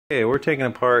Okay, we're taking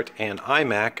apart an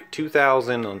iMac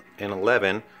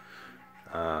 2011,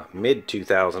 mid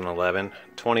 2011,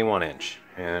 21 inch,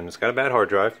 and it's got a bad hard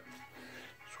drive.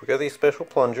 So we got these special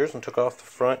plungers and took off the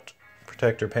front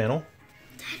protector panel,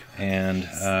 and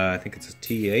I think it's a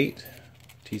T8,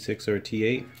 T6 or a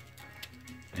T8,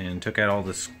 and took out all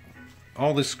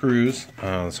the screws.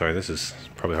 Sorry, this is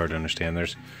probably hard to understand.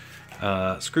 There's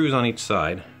screws on each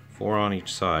side, 4 on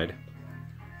each side,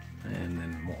 and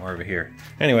then more over here.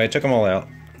 Anyway, I took them all out,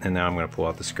 and now I'm going to pull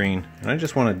out the screen. And I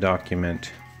just want to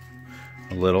document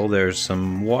a little. There's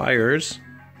some wires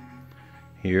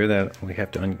here that we have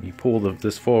to you pull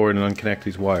this forward and unconnect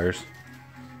these wires.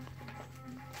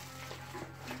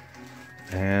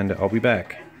 And I'll be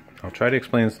back. I'll try to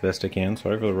explain this the best I can.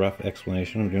 Sorry for the rough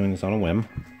explanation. I'm doing this on a whim,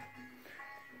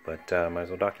 but might as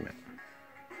well document.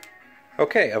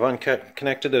 Okay, I've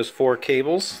unconnected those 4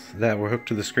 cables that were hooked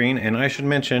to the screen, and I should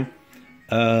mention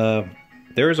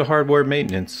there is a hardware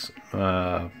maintenance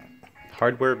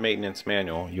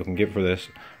manual you can get for this.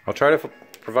 I'll try to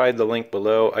provide the link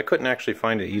below. I couldn't actually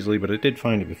find it easily, but I did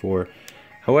find it before.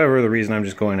 However, the reason I'm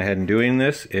just going ahead and doing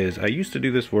this is I used to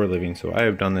do this for a living, so I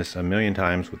have done this a million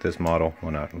times with this model.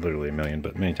 Well, not literally a million,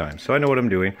 but many times. So I know what I'm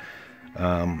doing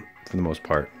for the most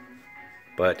part.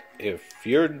 But if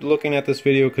you're looking at this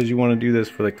video because you want to do this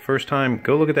for like the first time,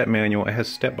 go look at that manual. It has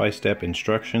step-by-step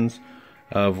instructions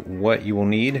of what you will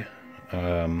need.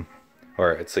 Or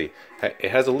let's see, it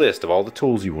has a list of all the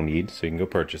tools you will need, so you can go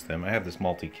purchase them. I have this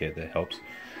multi-kit that helps.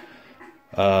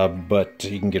 But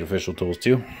you can get official tools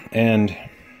too. And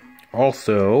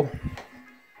also,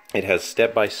 it has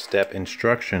step-by-step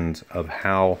instructions of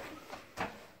how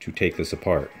to take this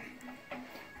apart.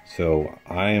 So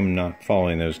I am not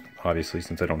following those, obviously,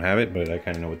 since I don't have it, but I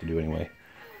kind of know what to do anyway.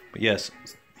 But yes,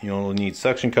 you'll need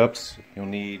suction cups. You'll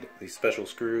need these special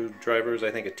screwdrivers,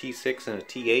 I think a T6 and a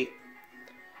T8.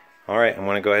 Alright, I'm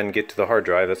going to go ahead and get to the hard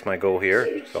drive. That's my goal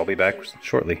here. So I'll be back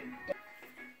shortly.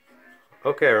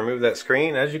 Okay, I removed that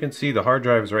screen. As you can see, the hard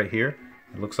drive is right here.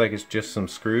 It looks like it's just some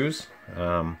screws.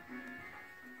 What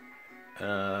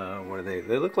are they?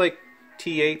 They look like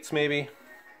T8s maybe.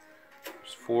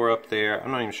 There's 4 up there. I'm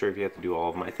not even sure if you have to do all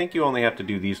of them. I think you only have to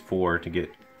do these 4 to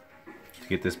get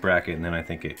this bracket, and then I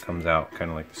think it comes out kind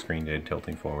of like the screen did,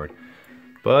 tilting forward.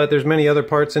 But there's many other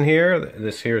parts in here.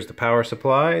 This here is the power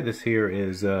supply. This here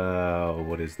is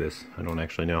what is this? I don't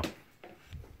actually know.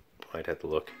 Might have to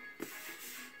look.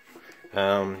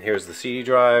 Here's the CD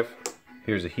drive.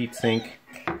 Here's a heat sink,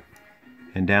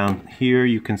 and down here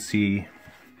you can see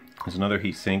there's another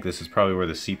heat sink. This is probably where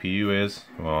the CPU is,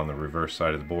 well, on the reverse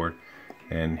side of the board.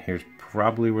 And here's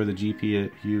probably where the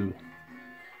GPU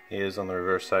is on the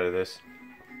reverse side of this.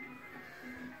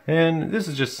 And this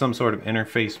is just some sort of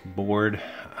interface board.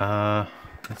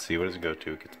 Let's see, what does it go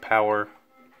to? It gets power.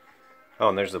 Oh,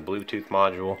 and there's the Bluetooth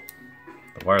module,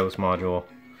 the wireless module.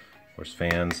 There's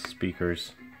fans,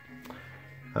 speakers.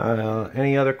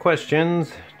 Any other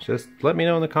questions? Just let me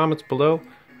know in the comments below.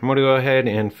 I'm going to go ahead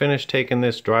and finish taking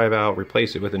this drive out,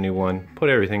 replace it with a new one, put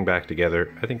everything back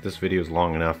together. I think this video is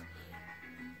long enough.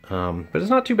 But it's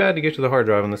not too bad to get to the hard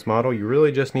drive on this model. You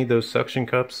really just need those suction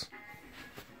cups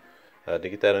to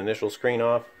get that initial screen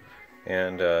off,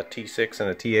 and a T6 and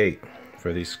a T8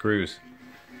 for these screws.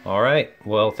 Alright,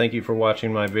 well, thank you for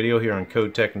watching my video here on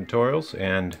Code Tech Tutorials,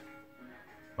 and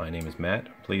my name is Matt.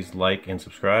 Please like and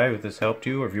subscribe if this helped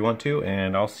you or if you want to,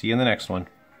 and I'll see you in the next one.